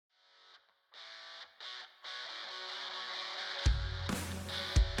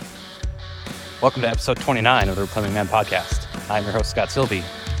Welcome to episode 29 of the Reclaiming Man podcast. I'm your host, Scott Silvi.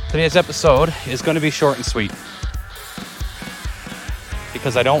 Today's episode is going to be short and sweet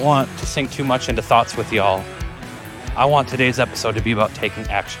because I don't want to sink too much into thoughts with y'all. I want today's episode to be about taking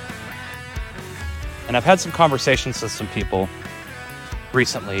action. And I've had some conversations with some people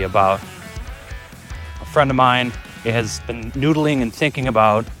recently about a friend of mine has been noodling and thinking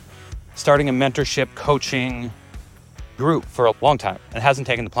about starting a mentorship coaching group for a long time and hasn't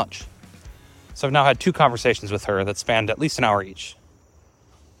taken the plunge. So I've now had 2 conversations with her that spanned at least an hour each.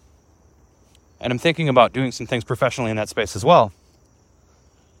 And I'm thinking about doing some things professionally in that space as well.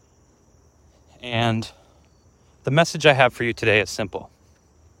 And the message I have for you today is simple.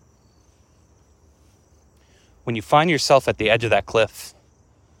 When you find yourself at the edge of that cliff,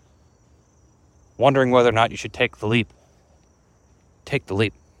 wondering whether or not you should take the leap, take the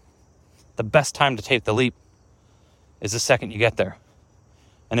leap. The best time to take the leap is the second you get there.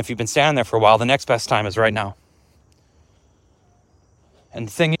 And if you've been standing there for a while, the next best time is right now. And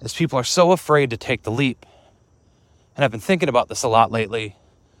the thing is, people are so afraid to take the leap. And I've been thinking about this a lot lately.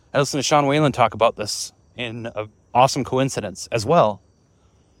 I listened to Sean Whalen talk about this in an awesome coincidence as well.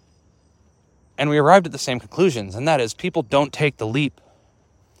 And we arrived at the same conclusions, and that is people don't take the leap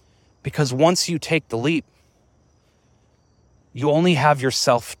because once you take the leap, you only have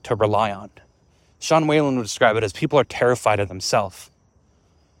yourself to rely on. Sean Whalen would describe it as people are terrified of themselves.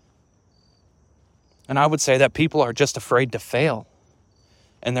 And I would say that people are just afraid to fail.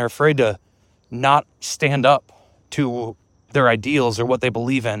 And they're afraid to not stand up to their ideals or what they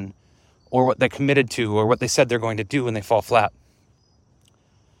believe in or what they committed to or what they said they're going to do when they fall flat.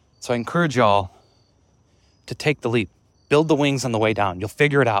 So I encourage y'all to take the leap. Build the wings on the way down. You'll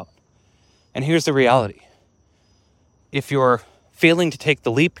figure it out. And here's the reality. If you're failing to take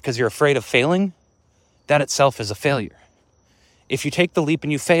the leap because you're afraid of failing, that itself is a failure. If you take the leap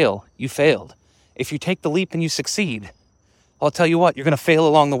and you fail, you failed. If you take the leap and you succeed, I'll tell you what, you're going to fail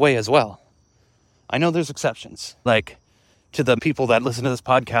along the way as well. I know there's exceptions, like to the people that listen to this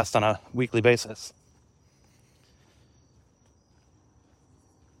podcast on a weekly basis.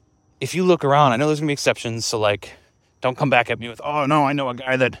 If you look around, I know there's going to be exceptions, so like, don't come back at me with, oh no, I know a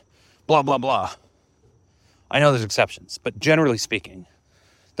guy that blah, blah, blah. I know there's exceptions, but generally speaking,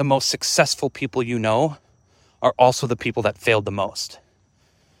 the most successful people you know are also the people that failed the most.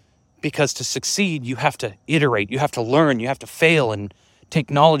 Because to succeed, you have to iterate, you have to learn, you have to fail and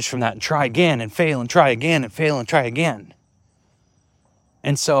take knowledge from that and try again and fail and try again and fail and try again.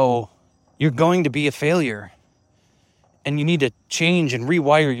 And so you're going to be a failure. And you need to change and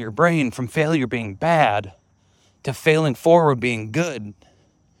rewire your brain from failure being bad to failing forward being good.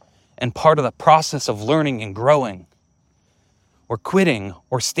 And part of the process of learning and growing or quitting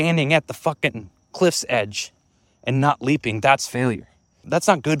or standing at the fucking cliff's edge and not leaping, that's failure. That's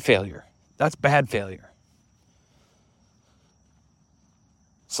not good failure. That's bad failure.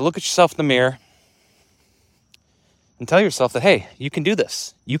 So look at yourself in the mirror and tell yourself that, hey, you can do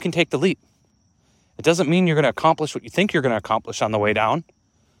this. You can take the leap. It doesn't mean you're going to accomplish what you think you're going to accomplish on the way down.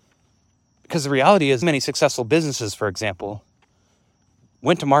 Because the reality is many successful businesses, for example,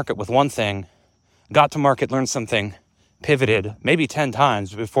 went to market with one thing, got to market, learned something, pivoted maybe 10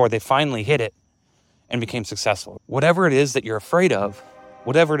 times before they finally hit it and became successful. Whatever it is that you're afraid of,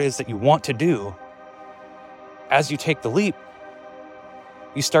 whatever it is that you want to do, as you take the leap,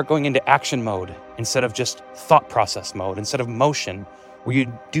 you start going into action mode instead of just thought process mode, instead of motion, where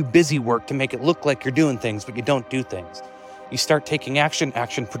you do busy work to make it look like you're doing things, but you don't do things. You start taking action.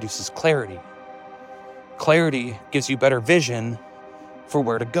 Action produces clarity. Clarity gives you better vision for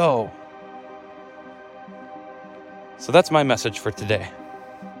where to go. So that's my message for today.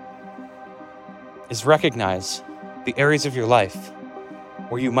 Is recognize the areas of your life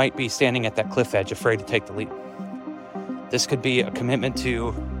where you might be standing at that cliff edge, afraid to take the leap. This could be a commitment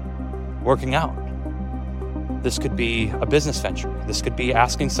to working out. This could be a business venture. This could be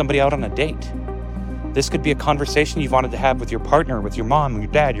asking somebody out on a date. This could be a conversation you've wanted to have with your partner, with your mom, your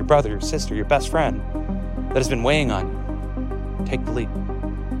dad, your brother, your sister, your best friend that has been weighing on you. Take the leap.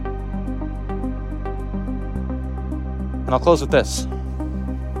 And I'll close with this.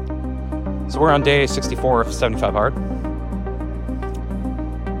 So we're on day 64 of 75 Hard.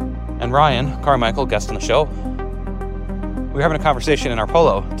 And Ryan Carmichael, guest on the show, we were having a conversation in our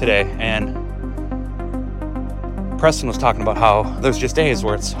polo today, and Preston was talking about how there's just days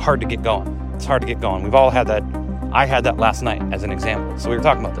where it's hard to get going. It's hard to get going. We've all had that. I had that last night as an example. So we were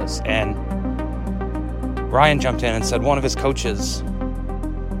talking about this, and Ryan jumped in and said one of his coaches,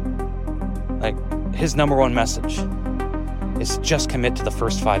 like, his number one message is just commit to the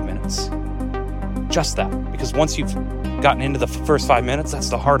first 5 minutes. Just that. Because once you've gotten into the first 5 minutes, that's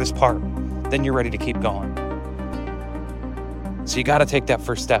the hardest part. then you're ready to keep going. So you got to take that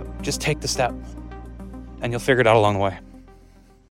first step. Just take the step, and you'll figure it out along the way.